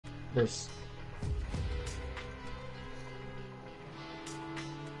There's...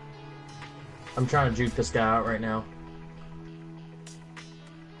 I'm trying to juke this guy out right now.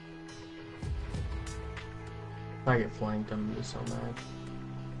 If I get flanked, I'm gonna be so mad.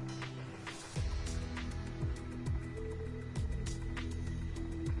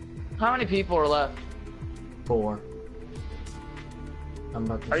 How many people are left? 4. I'm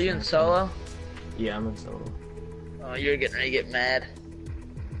about to. Are you in solo? Yeah, I'm in solo. Oh, you're getting ready to get mad.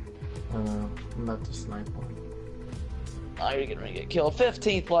 I know. I'm about to snipe one. Oh, you're getting ready to get killed.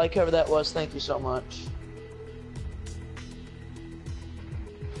 15th like, whoever that was, thank you so much.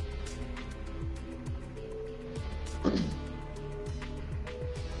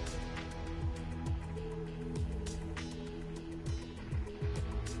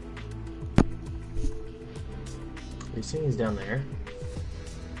 You see he's down there?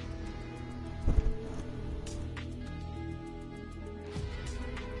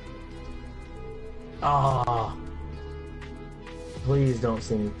 Ah! Please don't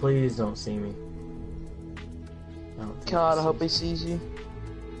see me. Please don't see me. God, I hope he sees you.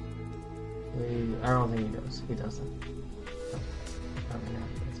 I don't think he does. He doesn't.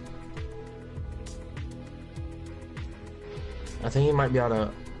 I think he might be able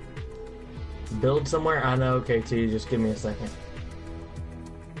to build somewhere. I know, KT, just give me a second.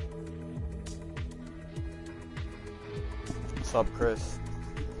 What's up, Chris?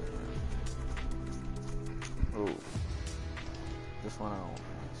 Ooh. Just went out.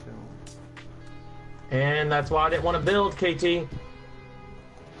 And that's why I didn't want to build, KT. You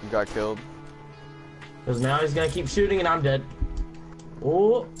got killed? Because now he's going to keep shooting and I'm dead.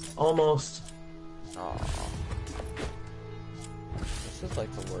 Oh, almost. Aww. This is like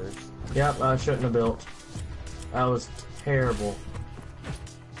the worst. Yep, I shouldn't have built. That was terrible.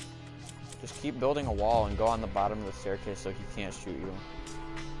 Just keep building a wall and go on the bottom of the staircase so he can't shoot you.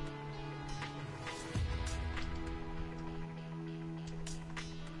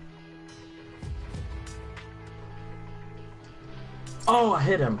 Oh, I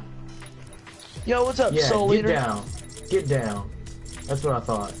hit him. Yo, what's up, Yeah, Soul get Leader? down. Get down. That's what I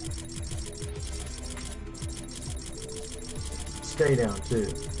thought. Stay down,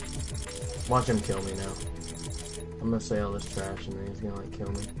 too. Watch him kill me now. I'm gonna say all this trash and then he's gonna, like, kill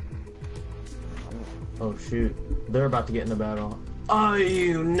me. Oh, shoot. They're about to get in the battle. Oh,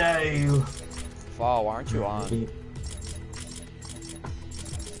 you know! Fall, why aren't you on?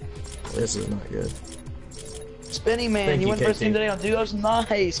 This is not good. Spinny Man, Thank you you, went first KT. team today on duos?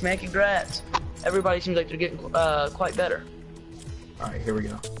 Nice, man, congrats. Everybody seems like they're getting quite better. Alright, here we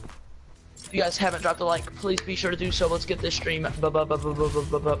go. If you guys haven't dropped a like, please be sure to do so. Let's get this stream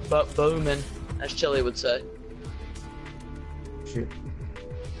booming, as Chili would say. Shoot.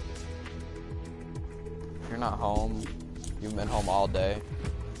 If you're not home, you've been home all day.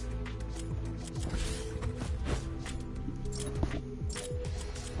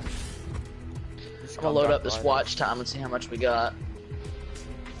 I'm gonna load up this watch time and see how much we got.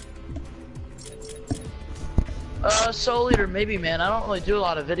 Soul Leader, maybe, man. I don't really do a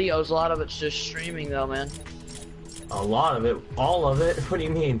lot of videos. A lot of it's just streaming, though, man. A lot of it? All of it? What do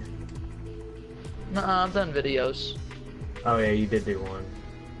you mean? Nah, I've done videos. Oh yeah, you did do one.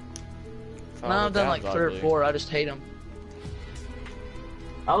 Oh, No, I've done that's like 3 or ugly. 4. I just hate them.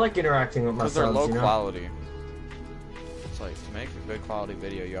 I like interacting with my Because they're subs, low you know? quality. It's like, to make a good quality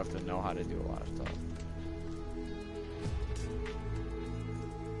video, you have to know how to do a lot of stuff.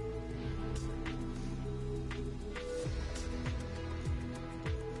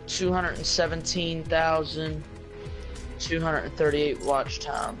 $217,238 watch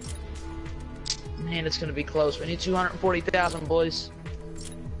time. Man, it's gonna be close. We need 240,000, boys.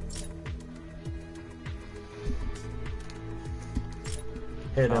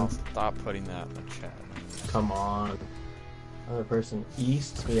 Hit him. Oh, stop putting that in the chat. Come on. Other person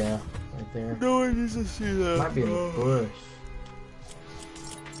east? Yeah, right there. No one needs to see that. Might be in the bush.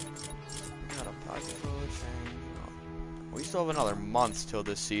 Got a pocket full of change. We still have another month till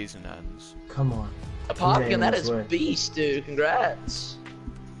this season ends. Come on. A Popkin, that this is way. beast, dude. Congrats.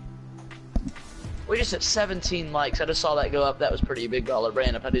 We just hit 17 likes. I just saw that go up. That was pretty big baller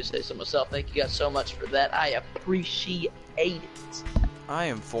brand, if I do say so myself. Thank you guys so much for that. I appreciate it. I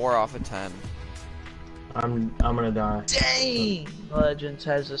am 4 off of 10. I'm gonna die. Dang! Legends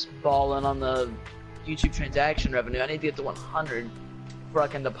has us balling on the YouTube transaction revenue. I need to get to 100 before I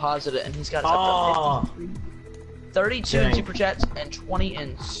can deposit it, and he's got us up to 53. 32 Dang. super chats and 20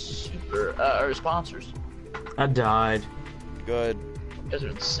 in super or sponsors. I died. Good. You guys are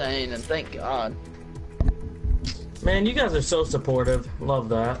insane, and thank God. Man, you guys are so supportive. Love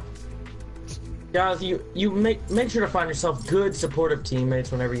that. Guys, you make sure to find yourself good supportive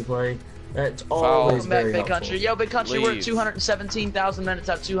teammates whenever you play. That's always Welcome back, very Big helpful. Country. Yo, Big Country, we're at Leave. 217,000 minutes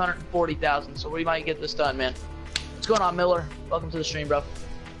out of 240,000, so we might get this done, man. What's going on, Miller? Welcome to the stream, bro.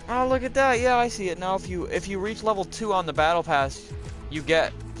 Oh, look at that. Yeah, I see it now. If you reach level 2 on the battle pass, you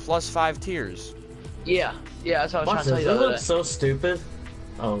get +5 tiers. Yeah, that's what I was Watch trying to tell this. you This the other looks day. so stupid.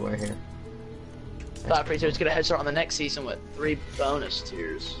 Oh, right here. Thought pretty soon it's gonna head start on the next season with 3 bonus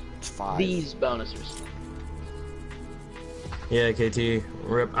tiers. It's 5. These bonuses. Yeah, KT.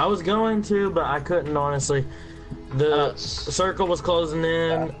 Rip. I was going to, but I couldn't, honestly. The it's- circle was closing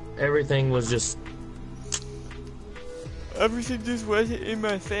in. Everything was just... Everything just wasn't in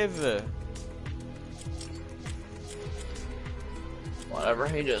my favor. Whatever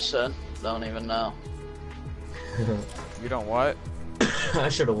he just said. Don't even know. You don't what? I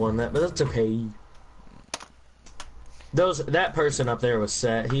should have won that, but that's okay. That person up there was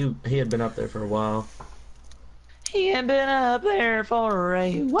set. He had been up there for a while. He ain't been up there for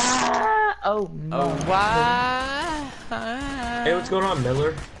a while. Oh, why? Hey, what's going on,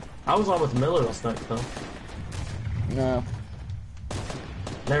 Miller? I was on with Miller last night, though. no.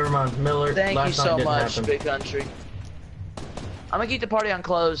 Never mind, Miller. Thank you last night so didn't much, happen. Big Country. I'm gonna keep the party on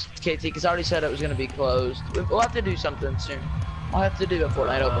closed, KT, because I already said it was gonna be closed. We'll have to do something soon. I'll have to do a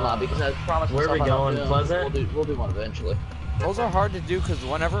Fortnite open lobby because I promised Where are myself we I don't going? do them. Pleasant? We'll do one eventually. Those are hard to do because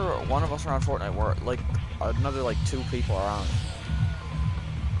whenever one of us are on Fortnite, we're like another 2 people are on.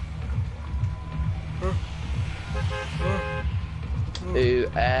 Ooh,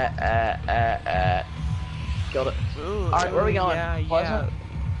 Killed it. Alright, where are we going? Yeah, Pleasant?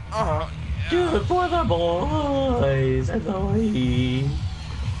 yeah. Do it for the boys and the ladies.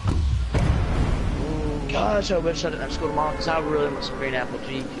 Gosh, I wish I didn't have school tomorrow because I really want some green apple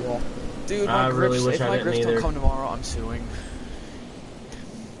G fuel. Dude, I my really grips, wish if I my didn't grips either. don't come tomorrow, I'm suing.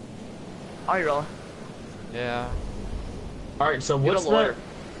 Are you rolling? Yeah. Alright, so Get a what's lawyer.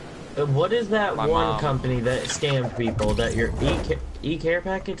 that? What is that My one mom. company that scammed people? That your e-care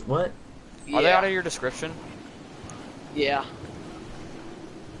package? What? Are they out of your description? Yeah.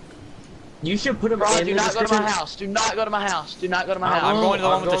 You should put them Bro, in do the not go to description. my house. Do not go to my house. Do not go to my I'm house. going to the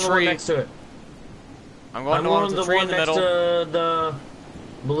one with the tree. next to it. I'm going I'm to one going with to the the tree one in the next middle. to the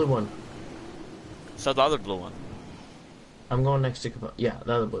blue one. So the other blue one. I'm going next to yeah,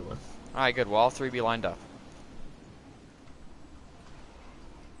 the other blue one. Alright, good. Well, all 3 be lined up.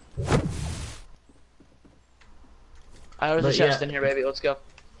 There's a But chest yeah. in here, baby. Let's go.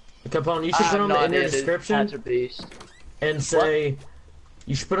 Capone, you should put them no in your idea, dude. description Cats are beast. and say.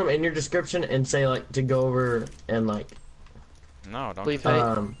 You should put them in your description and say to go over and No, don't Please give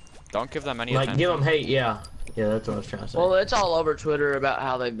them, hate. don't give them any give attention. them hate. Yeah, that's what I was trying to say. Well, it's all over Twitter about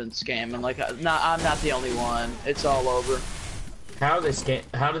how they've been scamming. I'm not the only one. It's all over. How did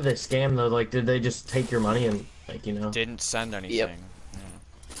they scam though? Did they just take your money and Didn't send anything. Yep. Yeah.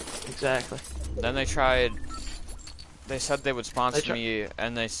 Exactly. Then they tried. They said they would sponsor me,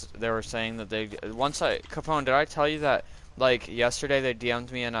 and they were saying that Capone, did I tell you that yesterday they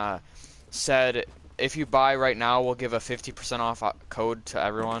DM'd me and said if you buy right now we'll give a 50% off code to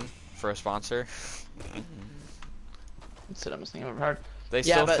everyone for a sponsor. That's the dumbest thing I've ever heard. They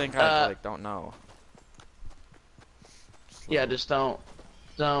Yeah, still but, think I don't know. Yeah, just don't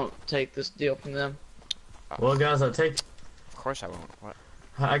take this deal from them. Well, guys, Of course I won't. What?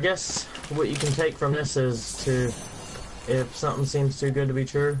 I guess what you can take from this is if something seems too good to be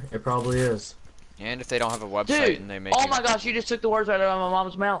true, it probably is. And if they don't have a website Dude, and they make oh you... my gosh, you just took the words right out of my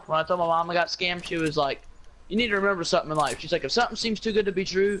mom's mouth. When I told my mom I got scammed, she was like, you need to remember something in life. She's like, if something seems too good to be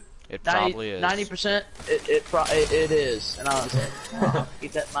true, It probably is. 90%, it is. And I was like, oh,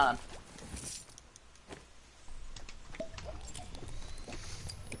 keep that in mind.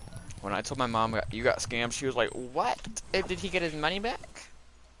 When I told my mom you got scammed, she was like, "What? Did he get his money back?"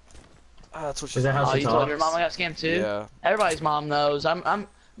 That's what she Is that said. how Oh, she you told talks? your mom I got scammed too? Yeah. Everybody's mom knows. I'm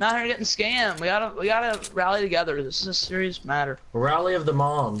not here getting scammed. We gotta rally together. This is a serious matter. Rally of the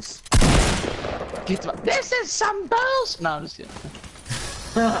moms. This is some balls. No, I'm just kidding.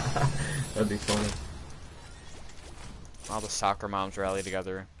 That'd be funny. All the soccer moms rally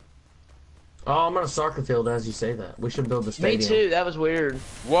together. Oh, I'm on a soccer field as you say that. We should build a Me stadium. too. That was weird.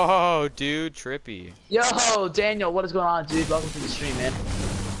 Whoa, dude, trippy. Yo, Daniel, what is going on, dude? Welcome to the stream, man.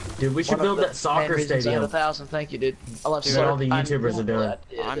 Dude, we should build that soccer stadium. 1,000. Thank you, dude. I love Dude, all the YouTubers are doing.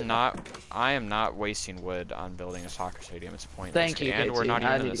 I am not wasting wood on building a soccer stadium. It's pointless. Thank you, And we're KT. not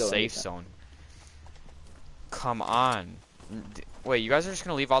I even in need the to go safe anytime. zone. Come on. Wait, you guys are just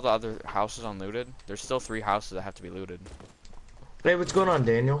gonna leave all the other houses unlooted? There's still 3 houses that have to be looted. Hey, what's going on,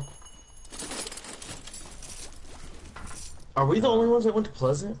 Daniel? Are we the only ones that went to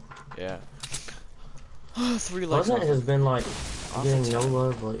Pleasant? Yeah. 3 likes. Fortnite has been like getting no Awesome.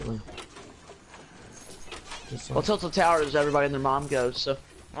 love lately. Well, Tilted Towers, everybody and their mom goes, so.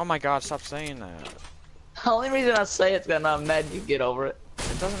 Oh my god, stop saying that. The only reason I say it's gonna I'm mad you get over it.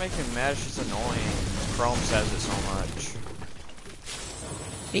 It doesn't make me mad, it's just annoying. Chrome says it so much.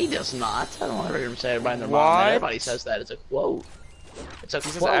 He does not. I don't ever hear him say everybody and their What? mom. Everybody says that. It's a quote. It's a He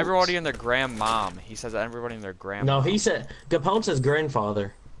quote. says everybody and their grandmom. He says everybody and their grandma. No, he said Capone says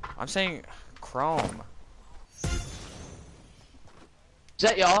grandfather. I'm saying Chrome. Is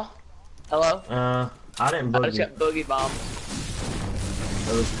that y'all? Hello? I didn't I just boogie. got boogie bombed.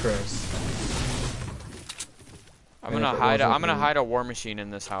 It was Chris. I'm gonna hide a war machine in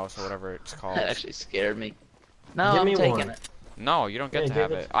this house or whatever it's called. That actually scared me. No, Give I'm me taking one. it. No, you don't get Yeah, to give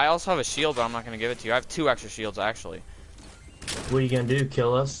have it- it. I also have a shield, but I'm not gonna give it to you. I have 2 extra shields actually. What are you gonna do?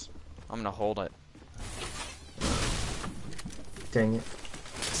 Kill us? I'm gonna hold it. Dang it.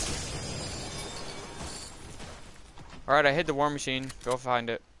 Alright, I hid the war machine. Go find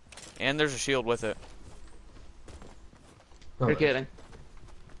it. And there's a shield with it. You're kidding.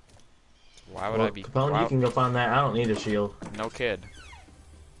 Why would Well, I be? Capone, you can go find that. I don't need a shield. No kid.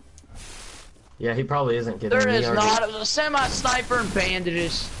 Yeah, he probably isn't kidding. There me. is He not. It was a semi-sniper and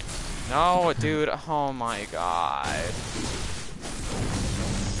bandages. No, dude. Oh my god.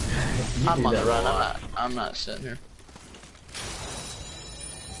 You I'm do on the that a run. lot. I'm not sitting here.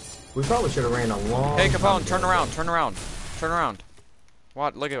 We probably should have ran a long. Hey, time Capone, ago. turn around. Turn around. Turn around.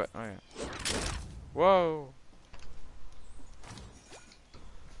 What? Look at it. Oh, yeah. Whoa.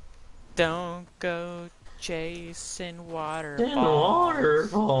 Don't go chasing waterfalls. In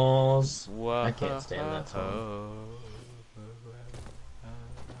waterfalls. Whoa. I can't stand that song.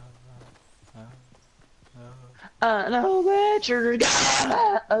 I know that you're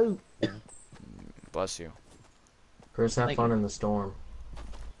gonna. Oh. Bless you. Chris, have Thank fun in the storm.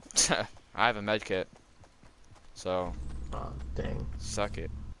 I have a med kit. So, Oh, dang. suck it.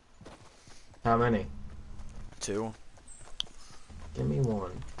 How many? 2. Give me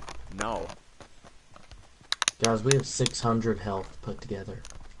one. No. Guys, we have 600 health put together.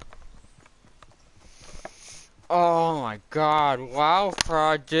 Oh my god. Wow,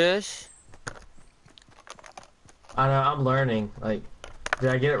 Prodigy. I know, I'm learning. Like, did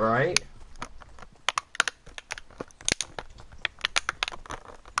I get it right?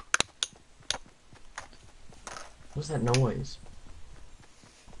 What's that noise?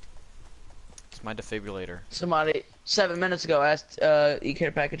 It's my defibrillator. Somebody 7 minutes ago asked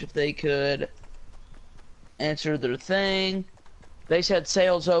eCare Package if they could answer their thing. They said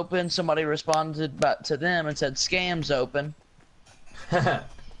sales open. Somebody responded back to them and said scams open.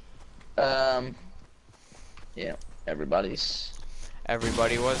 Yeah, Everybody was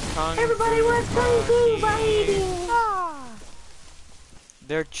kung Everybody was kung fu fighting.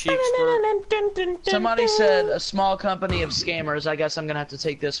 Their cheeks were... Somebody said a small company of scammers. I guess I'm gonna have to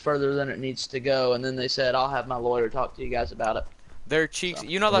take this further than it needs to go. And then they said I'll have my lawyer talk to you guys about it. Their cheeks...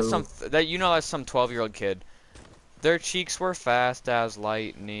 You know that's some 12-year-old kid. Their cheeks were fast as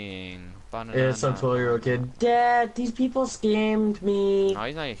lightning. Yeah, some 12-year-old kid. Dad, these people scammed me. No,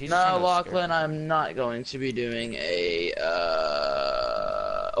 he's not. He's No, trying to Lachlan, scare- I'm not going to be doing a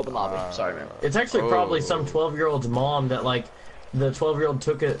open lobby. Sorry, man. It's actually probably Oh. some 12-year-old's mom that, like, the 12-year-old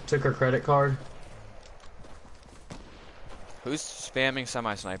took her credit card. Who's spamming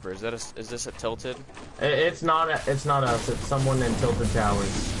semi-sniper? Is this a tilted? It's not us. It's someone in Tilted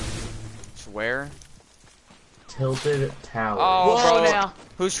Towers. Swear? Tilted Towers. Oh, Whoa, bro. now.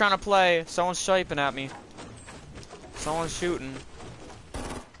 Who's trying to play? Someone's sniping at me. Someone's shooting.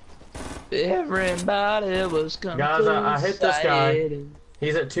 Everybody was coming. Guys, I hit this guy.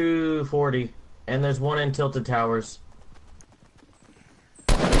 He's at 240, and there's one in Tilted Towers.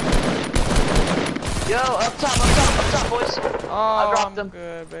 Yo, up top, boys. Oh, I dropped I'm him.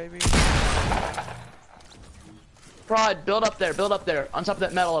 good, baby. Pride, build up there, on top of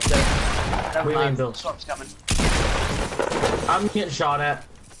that metal up there. Never We mind, mean build. storm's coming. I'm getting shot at.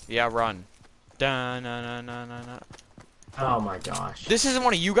 Yeah, run. Dun, na, na, na, na, na. Oh my gosh. This isn't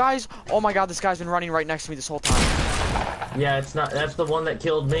one of you guys? Oh my god, this guy's been running right next to me this whole time. Yeah, it's not. That's the one that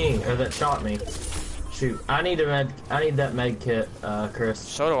killed me, or that shot me. Shoot, I need that med kit, Chris.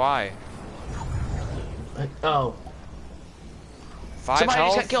 So do I. Oh, 5 Somebody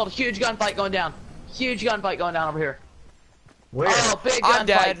health? just got killed. Huge gunfight going down. Huge gunfight going down over here. where? Oh, big I'm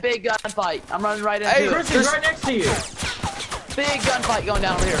dead. gunfight, big gunfight. I'm running right into Hey, it. Chris, he's right next to you. Big gunfight going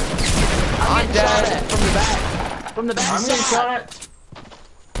down over here. I'm getting shot dead. at from the back. From the back I'm getting side. shot at.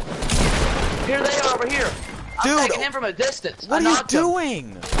 Here they are over here. I'm Dude, taking him from a distance. What I are you knocked him.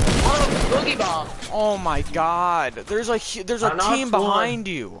 doing? One of them's boogie bomb. Oh my god. There's a I knocked team one. behind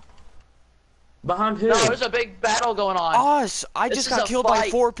you. Behind who? No, there's a big battle going on. Us! I This just is got a killed by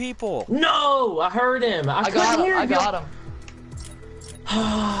fight. 4 people. No! I heard him. I got couldn't him. hear I you. got him.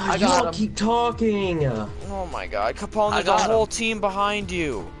 I got y'all him. keep talking. Oh my god, Capone, I there's a got whole him. team behind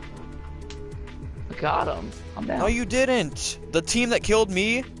you. I got him. I'm down. No, you didn't. The team that killed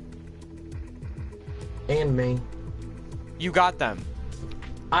me, And me. you got them.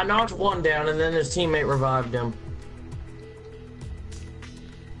 I knocked one down and then his teammate revived him.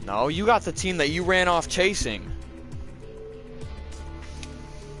 No, you got the team that you ran off chasing.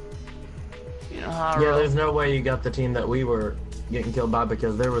 You know how I Yeah, roll. there's no way you got the team that we were getting killed by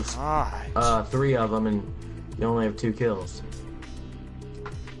because there was God. 3 of them and you only have 2 kills.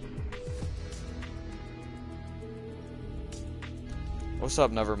 What's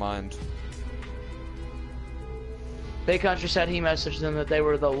up, never mind. Big Country said he messaged them that they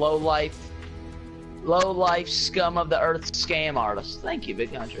were the low life scum of the earth scam artists. Thank you,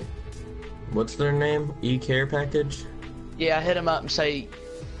 Big Country. What's their name? E-Care Package? Yeah, hit him up and say,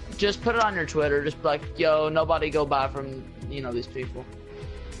 just put it on your Twitter. Just be like, yo, nobody go buy from, you know, these people.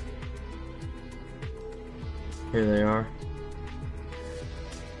 Here they are.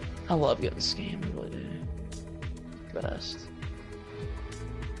 I love getting scammed, I really do. Best.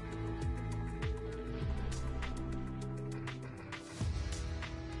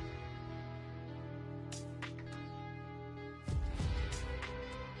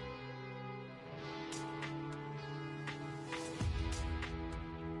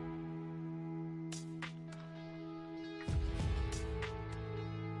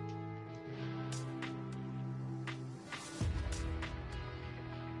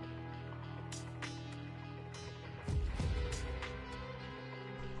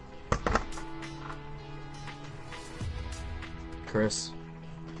 Chris.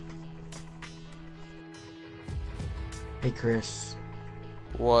 Hey, Chris.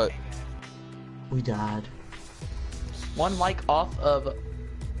 What? We died. 1 like off of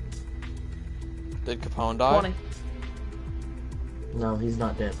Did Capone die? 20. No, he's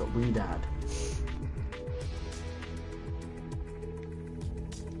not dead, but we died.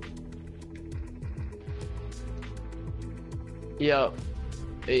 Yo.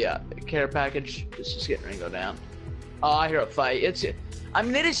 Yeah, care package. It's just getting ready to go down. Oh, I hear a fight. I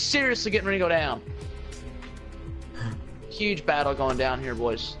mean, it is seriously getting ready to go down. Huge battle going down here,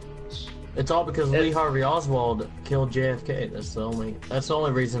 boys. It's all because Lee Harvey Oswald killed JFK. That's the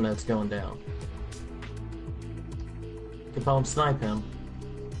only reason that's going down. Capone, snipe him.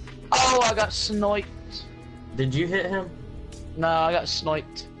 Oh, I got sniped. Did you hit him? No, I got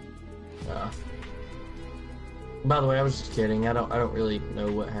sniped. By the way, I was just kidding. I don't really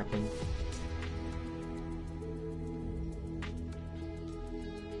know what happened.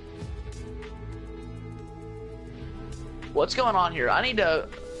 What's going on here? I need to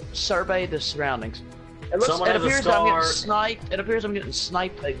survey the surroundings. It Someone has a appears that I'm getting scar. sniped. It appears I'm getting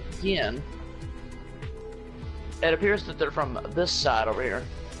sniped again. It appears that they're from this side over here.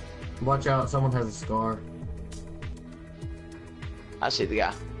 Watch out, someone has a scar. I see the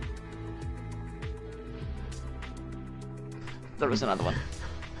guy. There was another one.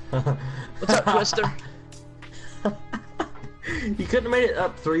 What's up, Twister? You couldn't have made it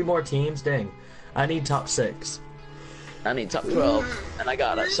up 3 more teams? Dang. I need top 6. I need top 12, and I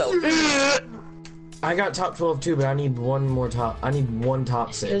got it, so... I got top 12 too, but I need one more top. I need 1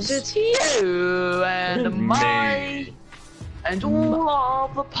 top 6. Cause it's you and me and all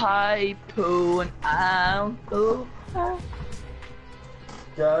of the people and I'm the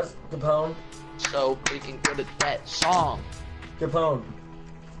Guys, Capone. so freaking good at that song. Capone.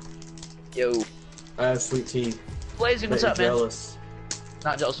 Yo. I have sweet tea. Blazing, what's up, man? Jealous.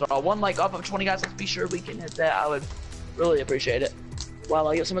 Not jealous at all. 1 like off of 20 guys, let's be sure we can hit that. I would really appreciate it. While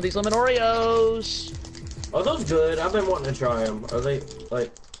I get some of these lemon Oreos. Are those good? I've been wanting to try them. Are they,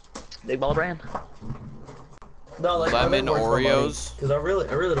 like... Big Baller Brand. No, like, Lemon Oreos? Because I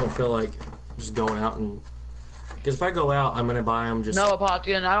really don't feel like just going out and... Because if I go out, I'm going to buy them just... No,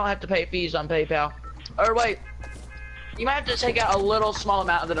 Apotkin, I don't have to pay fees on PayPal. Or wait, you might have to take out a little small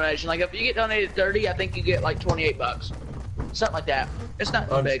amount of the donation. Like if you get donated 30, I think you get like 28 bucks. Something like that. It's not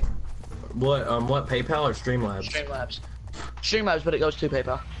too big. What PayPal or Streamlabs? Streamlabs. Streamlabs, but it goes to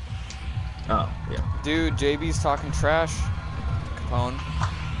PayPal. Oh, yeah. Dude, JB's talking trash. Capone.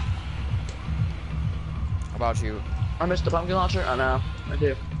 How about you? I missed the pumpkin launcher? I know. I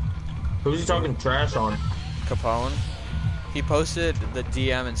do. Who's he talking trash on? Capone. He posted the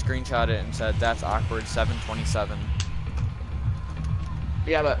DM and screenshot it and said, that's awkward, 727.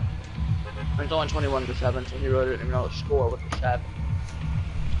 Yeah, but it's only 21 to 7, so he really didn't even know the score with the 7.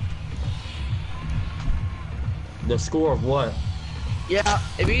 The score of what? Yeah,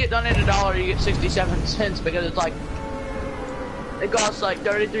 if you get donated $1, you get 67 cents because it's like, it costs like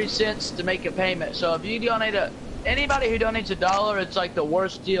 33 cents to make a payment. So if you donate anybody who donates $1, it's like the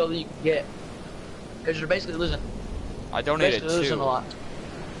worst deal that you can get. Because you're basically losing. I donated losing $2. a lot.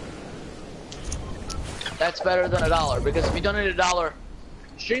 That's better than $1 because if you donate $1,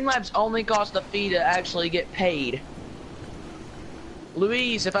 Streamlabs only cost a fee to actually get paid.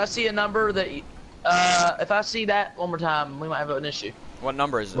 Louise, if I see a number that, if I see that one more time, we might have an issue. What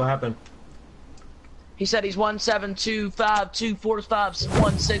number is it? What happened? He said he's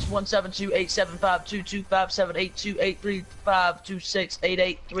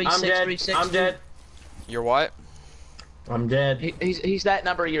 1725245216172875225782835268836883636. I'm dead. You're what? I'm dead. He's that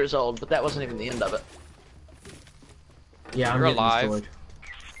number of years old, but that wasn't even the end of it. Yeah, I'm You're getting alive. destroyed.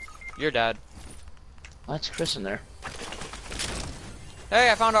 You're dead. That's Chris in there. Hey,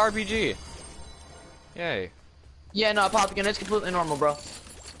 I found an RPG. Yay. Yeah, no, Pop again. It's completely normal, bro.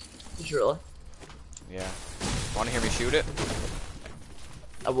 It's really. Yeah. Want to hear me shoot it?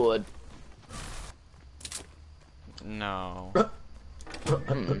 I would. No.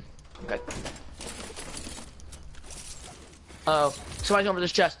 Okay. Oh, somebody's going for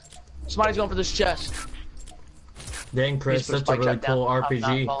this chest. Somebody's going for this chest. Dang, Chris, that's a really cool RPG.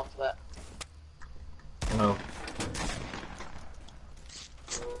 I'm not falling for that. Oh.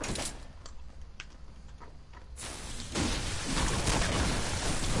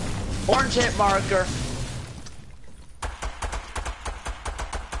 Orange hit marker.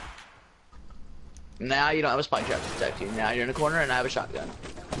 Now you don't have a spike trap to protect you. Now you're in a corner and I have a shotgun.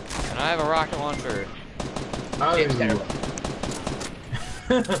 And I have a rocket launcher. Oh. Game's terrible.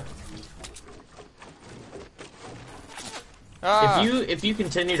 Ah, If you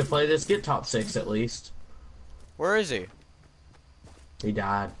continue to play this, get top 6 at least. where is he? He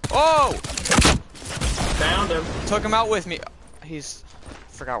died. Oh! Found him. Took him out with me. He's...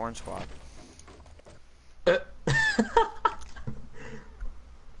 Forgot we're in squad.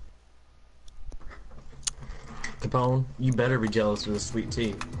 Capone, you better be jealous of this sweet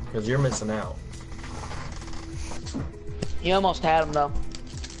tea, because you're missing out. You almost had him though.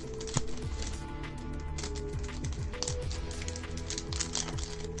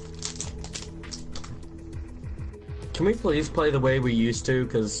 Can we please play the way we used to?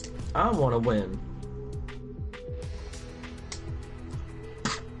 Because I want to win.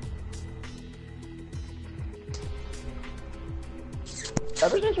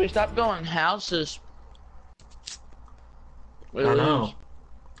 Ever since we stopped going houses, we I know. lose.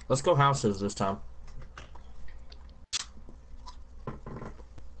 Let's go houses this time.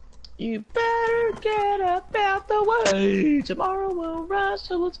 You better get up out the way. Tomorrow we'll rise,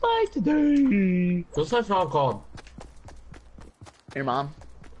 so let's fight today. What's that song called? Your mom.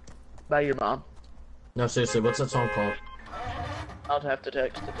 By your mom. No, seriously, what's that song called? I'll have to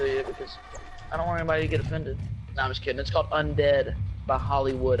text it to you because I don't want anybody to get offended. No, I'm just kidding. It's called Undead by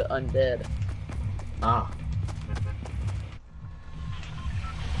Hollywood Undead. Ah.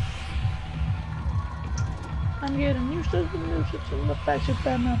 I'm getting used to the music and the fact that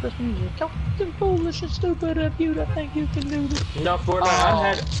bad mouth this music. Talking foolish and stupid of you to think you can do this. No,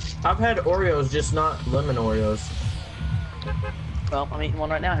 Fortnite, I've had Oreos, just not lemon Oreos. Well, I'm eating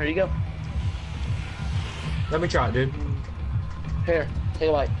one right now. Here you go. Let me try it, dude. Here, take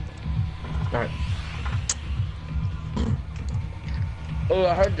a bite. Alright. Oh,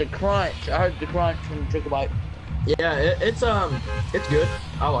 I heard the crunch. I heard the crunch from Take a Bite. Yeah, it's good.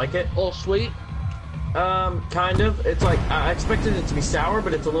 I like it. A little sweet. Kind of. It's like, I expected it to be sour,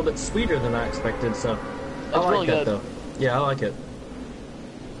 but it's a little bit sweeter than I expected, so. I like really that, good. though. Yeah, I like it.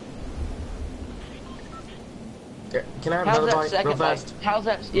 Here, can I have How's another that bite second real bite? fast? How's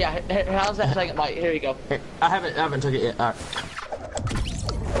that? Yeah, how's that second bite? Here you go. Here, I haven't took it yet. Alright.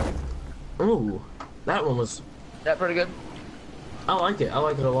 Ooh, that one was. That pretty good? I like it. I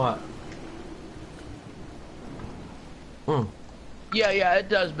like it a lot. Mm. Yeah, it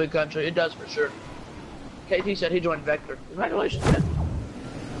does, Big Country. It does for sure. KT said he joined Vector. Congratulations, man.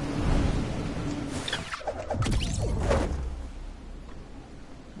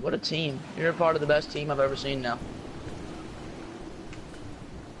 What a team. You're a part of the best team I've ever seen now.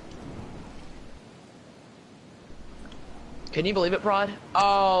 Can you believe it, Prod?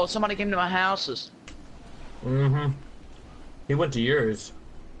 Oh, somebody came to my houses. Mm-hmm. He went to yours.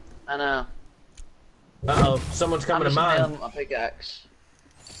 I know. Uh-oh, someone's coming to mine. A pickaxe.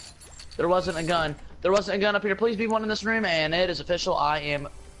 There wasn't a gun. There wasn't a gun up here. Please be one in this room, and it is official. I am,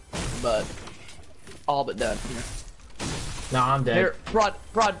 but all but done. Here. No, I'm dead. Here, Prod,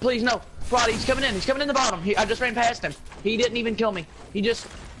 please no. Prod, he's coming in. He's coming in the bottom. I just ran past him. He didn't even kill me. He just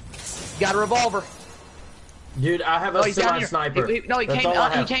got a revolver. Dude, I have a semi-sniper. No, he came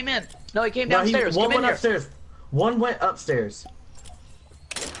out. He came in. No, he came downstairs. One Come in went here. upstairs. One went upstairs.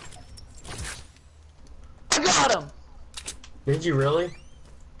 I got him. Did you really?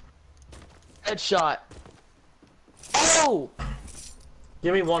 Headshot. Oh!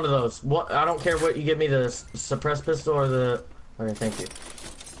 Give me one of those. What? I don't care what you give me, the suppressed pistol or the... Okay, thank you.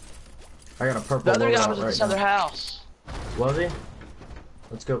 I got a purple The other guy loadout was in right this now. other house. Was he?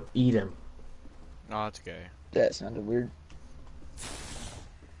 Let's go eat him. No, it's gay. That sounded weird.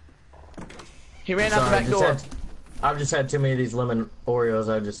 He ran out the Sorry, back door. I've just had too many of these lemon Oreos.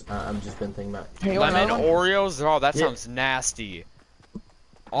 I've just been thinking about. Here, you want Lemon another one? Oreos? Oh, that Yeah. sounds nasty. They're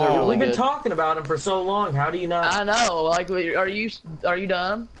Oh, really We've been good. talking about them for so long. How do you not? I know. Like, are you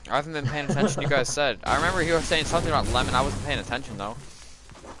done? I haven't been paying attention. You guys said. I remember you were saying something about lemon. I wasn't paying attention though.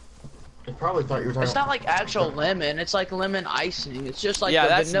 I probably thought you were talking. It's not like actual lemon. It's like lemon icing. It's just like Yeah, the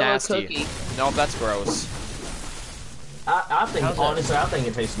that's vanilla nasty. cookie. No, that's gross. I think How's that? honestly, I think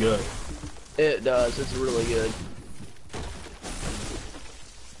it tastes good. It does. It's really good.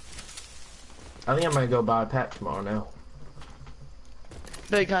 I think I'm gonna go buy a pack tomorrow now.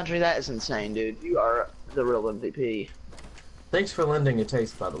 Big Country, that is insane, dude. You are the real MVP. Thanks for lending a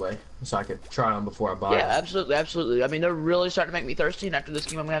taste, by the way, so I could try them before I buy Yeah, them. absolutely, absolutely. I mean, they're really starting to make me thirsty, and after this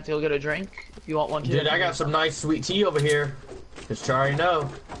game, I'm gonna have to go get a drink. If you want one too. Dude, I got some nice sweet tea over here. Just try know.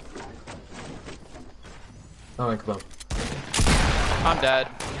 Oh, come on. I'm dead.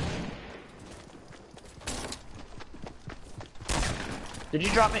 Did you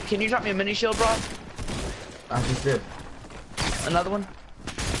drop me? Can you drop me a mini shield, bro? I just did. Another one?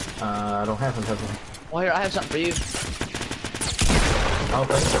 I don't have another one. Well, here, I have something for you. Oh,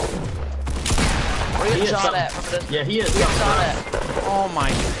 thank you. Where you He getting has shot something. at? Remember this? Yeah, he is. Where you getting something. shot at? Oh my